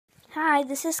Hi,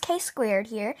 this is K Squared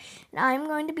here, and I'm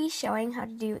going to be showing how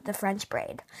to do the French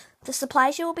braid. The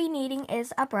supplies you will be needing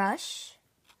is a brush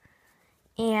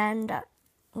and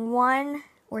 1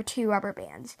 or 2 rubber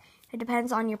bands. It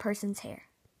depends on your person's hair.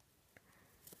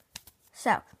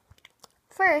 So,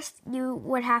 first you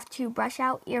would have to brush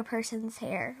out your person's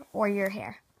hair or your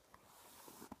hair.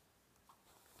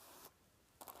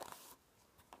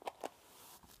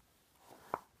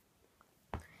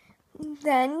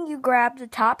 Then you grab the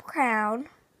top crown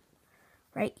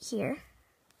right here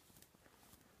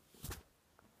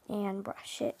and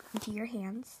brush it into your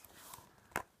hands.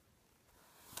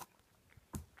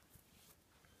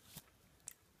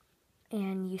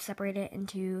 And you separate it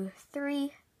into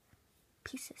 3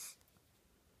 pieces.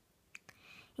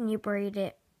 And you braid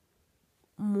it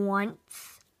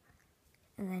once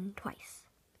and then twice.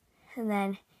 And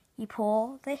then you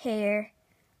pull the hair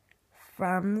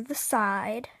from the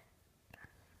side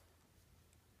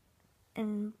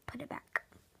and put it back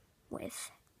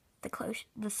with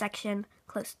the section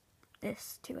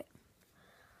closest to it.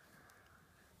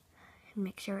 And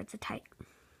make sure it's a tight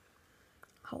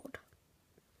hold.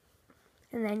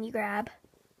 And then you grab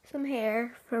some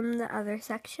hair from the other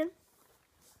section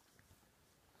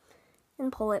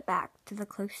and pull it back to the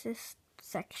closest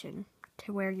section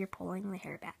to where you're pulling the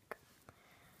hair back.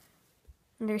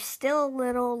 And there's still a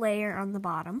little layer on the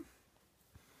bottom,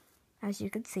 as you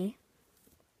can see.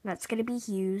 That's going to be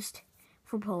used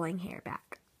for pulling hair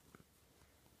back.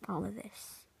 All of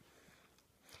this.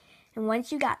 And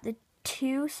once you got the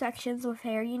 2 sections of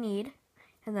hair you need,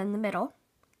 and then the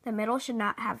middle should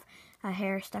not have a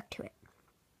hair stuck to it.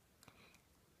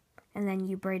 And then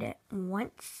you braid it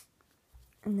once,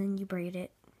 and then you braid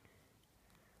it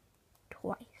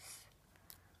twice.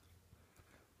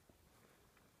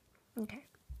 Okay.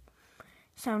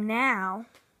 So now,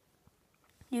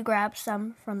 you grab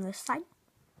some from this side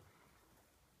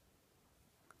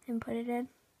and put it in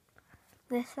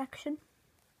this section.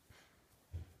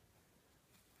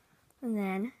 And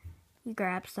then you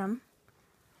grab some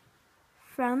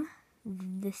from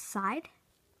this side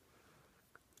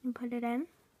and put it in.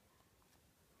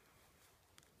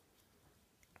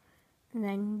 And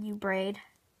then you braid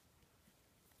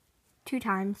 2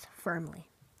 times firmly.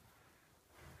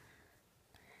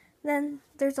 Then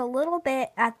there's a little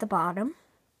bit at the bottom,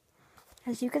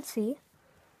 as you can see,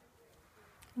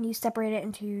 and you separate it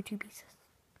into 2 pieces.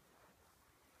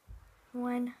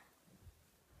 1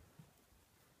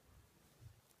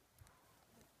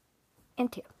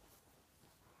 and 2.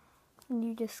 And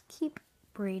you just keep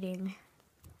braiding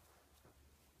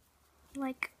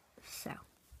like so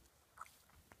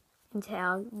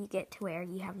until you get to where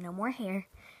you have no more hair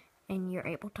and you're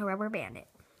able to rubber band it.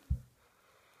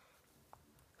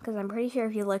 Because I'm pretty sure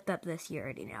if you looked up this, you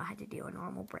already know how to do a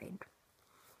normal braid.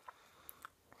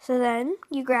 So then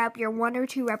you grab your 1 or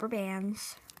 2 rubber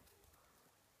bands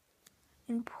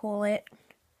and pull it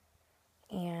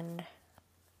and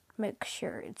make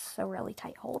sure it's a really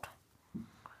tight hold.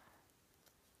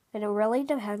 And it really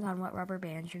depends on what rubber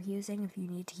bands you're using if you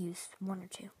need to use 1 or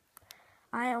 2.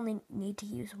 I only need to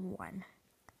use 1.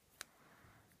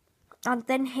 On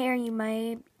thin hair, you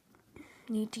might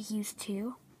need to use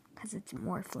 2 because it's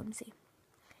more flimsy.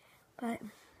 But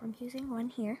I'm using 1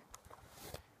 here.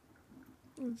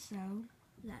 And so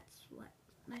that's what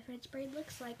my French braid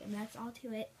looks like, and that's all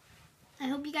to it. I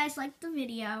hope you guys liked the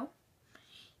video.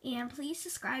 And please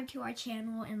subscribe to our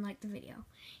channel and like the video.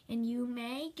 And you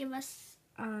may give us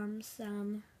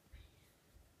some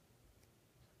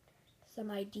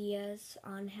ideas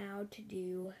on how to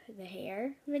do the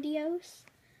hair videos.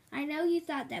 I know you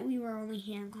thought that we were only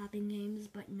hand clapping games,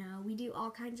 but no, we do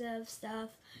all kinds of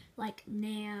stuff like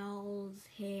nails,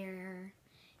 hair,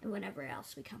 and whatever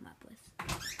else we come up with.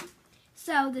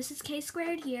 So this is K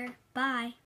Squared here. Bye.